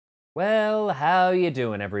Well, how you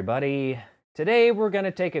doing, everybody? Today we're going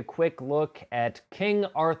to take a quick look at King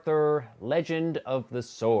Arthur, Legend of the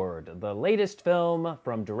Sword, the latest film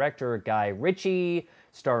from director Guy Ritchie,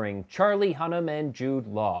 starring Charlie Hunnam and Jude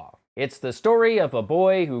Law. It's the story of a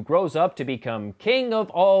boy who grows up to become king of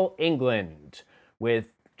all England, with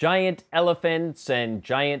giant elephants and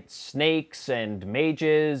giant snakes and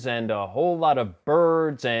mages and a whole lot of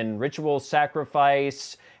birds and ritual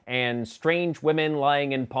sacrifice and strange women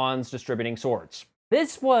lying in ponds distributing swords.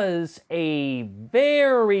 This was a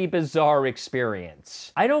very bizarre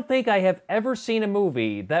experience. I don't think I have ever seen a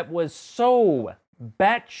movie that was so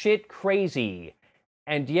batshit crazy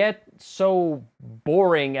and yet so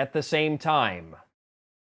boring at the same time.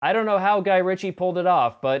 I don't know how Guy Ritchie pulled it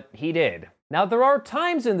off, but he did. Now, there are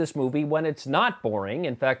times in this movie when it's not boring.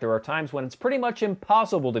 In fact, there are times when it's pretty much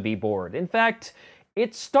impossible to be bored. In fact,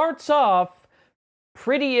 it starts off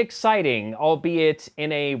pretty exciting, albeit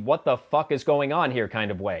in a what the fuck is going on here kind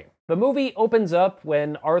of way. The movie opens up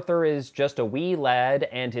when Arthur is just a wee lad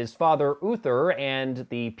and his father Uther and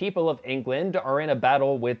the people of England are in a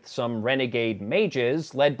battle with some renegade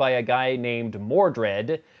mages led by a guy named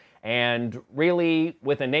Mordred, and really,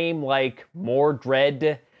 with a name like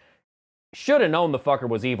Mordred, should have known the fucker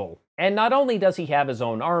was evil. And not only does he have his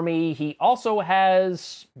own army, he also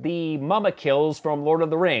has the mama kills from Lord of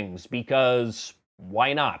the Rings, because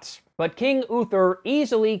why not? But King Uther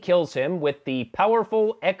easily kills him with the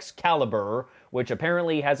powerful Excalibur, which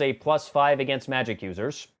apparently has a +5 against magic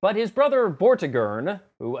users. But his brother Vortigern,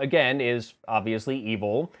 who again is obviously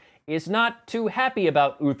evil, is not too happy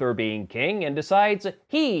about Uther being king and decides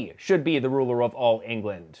he should be the ruler of all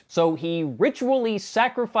England. So he ritually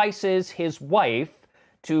sacrifices his wife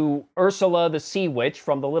to Ursula the Sea Witch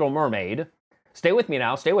from The Little Mermaid. Stay with me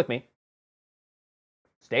now, stay with me.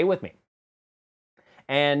 Stay with me.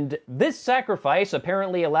 And this sacrifice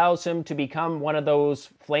apparently allows him to become one of those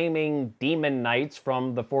flaming demon knights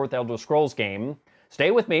from the 4th Elder Scrolls game.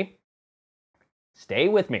 Stay with me. Stay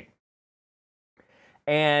with me.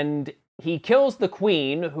 And he kills the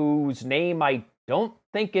queen, whose name I don't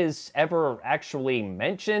think is ever actually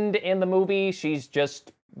mentioned in the movie. She's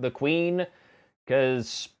just the queen,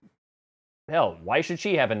 because, hell, why should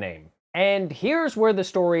she have a name? And here's where the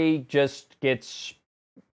story just gets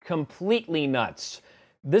completely nuts.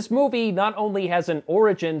 This movie not only has an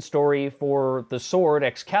origin story for the sword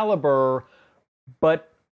Excalibur,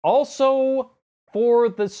 but also for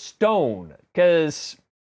the stone. Because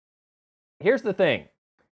here's the thing.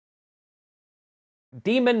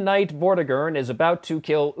 Demon Knight Vortigern is about to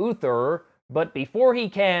kill Uther, but before he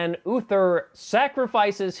can, Uther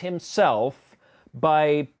sacrifices himself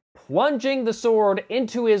by plunging the sword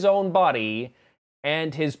into his own body,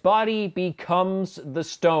 and his body becomes the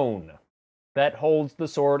stone that holds the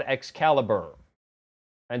sword Excalibur,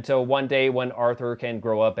 until one day when Arthur can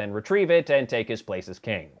grow up and retrieve it and take his place as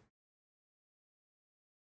king.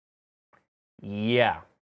 Yeah.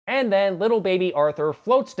 And then little baby Arthur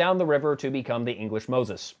floats down the river to become the English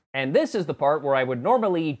Moses. And this is the part where I would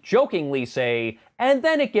normally jokingly say, and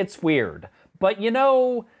then it gets weird. But you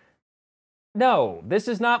know, no, this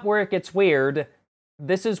is not where it gets weird.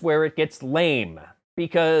 This is where it gets lame.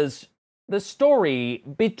 Because the story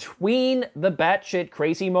between the batshit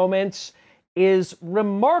crazy moments is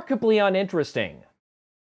remarkably uninteresting.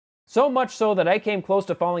 So much so that I came close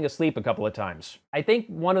to falling asleep a couple of times. I think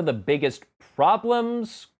one of the biggest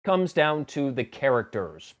problems comes down to the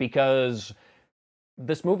characters, because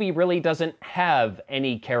this movie really doesn't have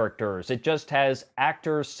any characters. It just has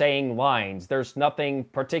actors saying lines. There's nothing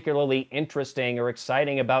particularly interesting or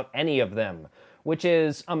exciting about any of them, which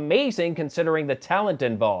is amazing considering the talent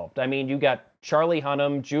involved. I mean, you got Charlie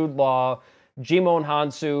Hunnam, Jude Law, Jimon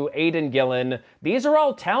Hansu, Aidan Gillen. These are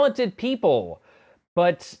all talented people,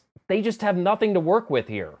 but they just have nothing to work with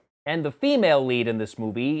here. And the female lead in this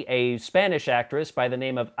movie, a Spanish actress by the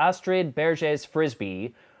name of Astrid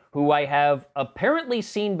Berges-Frisbey, who I have apparently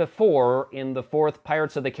seen before in the 4th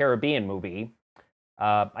Pirates of the Caribbean movie.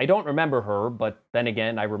 I don't remember her, but then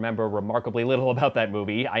again, I remember remarkably little about that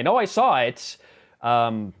movie. I know I saw it.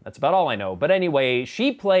 That's about all I know. But anyway,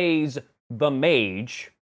 she plays the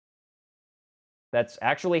mage. That's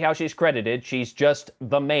actually how she's credited. She's just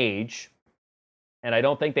the mage. And I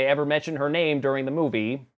don't think they ever mention her name during the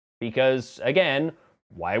movie, because, again,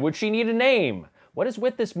 why would she need a name? What is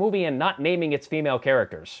with this movie and not naming its female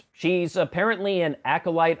characters? She's apparently an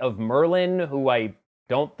acolyte of Merlin, who I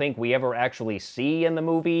don't think we ever actually see in the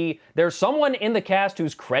movie. There's someone in the cast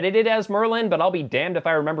who's credited as Merlin, but I'll be damned if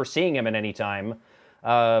I remember seeing him at any time.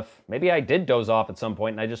 Maybe I did doze off at some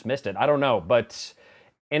point and I just missed it. I don't know, but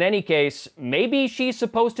in any case, maybe she's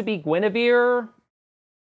supposed to be Guinevere?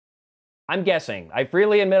 I'm guessing. I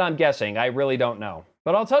freely admit I'm guessing. I really don't know.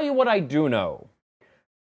 But I'll tell you what I do know.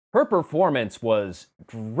 Her performance was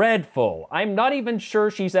dreadful. I'm not even sure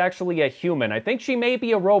she's actually a human. I think she may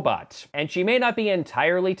be a robot. And she may not be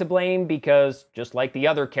entirely to blame because, just like the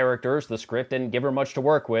other characters, the script didn't give her much to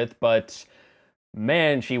work with, but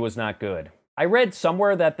man, she was not good. I read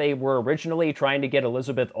somewhere that they were originally trying to get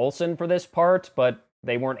Elizabeth Olsen for this part, but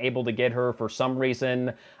they weren't able to get her for some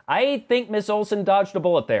reason. I think Miss Olsen dodged a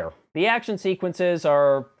bullet there. The action sequences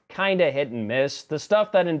are kinda hit and miss. The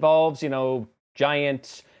stuff that involves,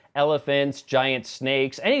 giant elephants, giant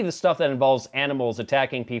snakes, any of the stuff that involves animals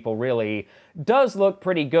attacking people really does look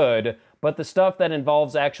pretty good, but the stuff that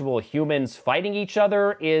involves actual humans fighting each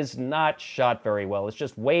other is not shot very well. It's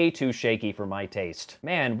just way too shaky for my taste.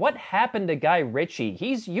 Man, what happened to Guy Ritchie?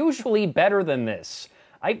 He's usually better than this.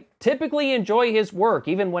 I typically enjoy his work,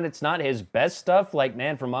 even when it's not his best stuff, like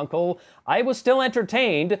Man from U.N.C.L.E. I was still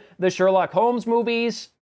entertained. The Sherlock Holmes movies,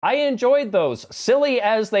 I enjoyed those, silly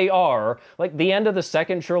as they are. Like the end of the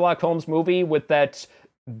second Sherlock Holmes movie with that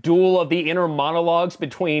duel of the inner monologues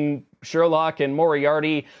between Sherlock and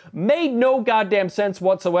Moriarty made no goddamn sense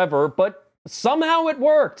whatsoever, but somehow it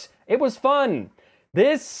worked. It was fun.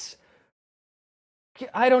 This,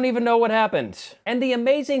 I don't even know what happened. And the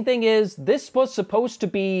amazing thing is, this was supposed to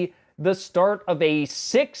be the start of a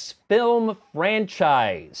 6-film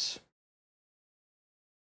franchise.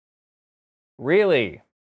 Really?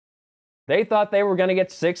 They thought they were going to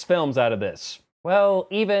get 6 films out of this. Well,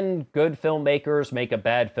 even good filmmakers make a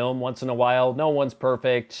bad film once in a while. No one's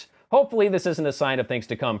perfect. Hopefully this isn't a sign of things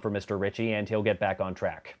to come for Mr. Ritchie and he'll get back on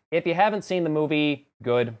track. If you haven't seen the movie,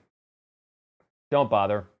 good. Don't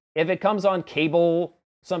bother. If it comes on cable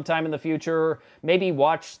sometime in the future, maybe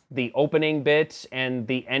watch the opening bit and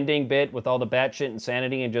the ending bit with all the batshit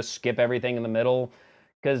insanity and just skip everything in the middle,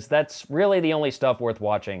 because that's really the only stuff worth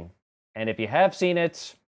watching. And if you have seen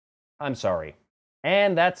it, I'm sorry.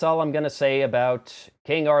 And that's all I'm gonna say about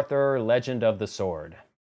King Arthur, Legend of the Sword.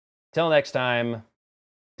 Till next time,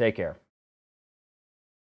 take care.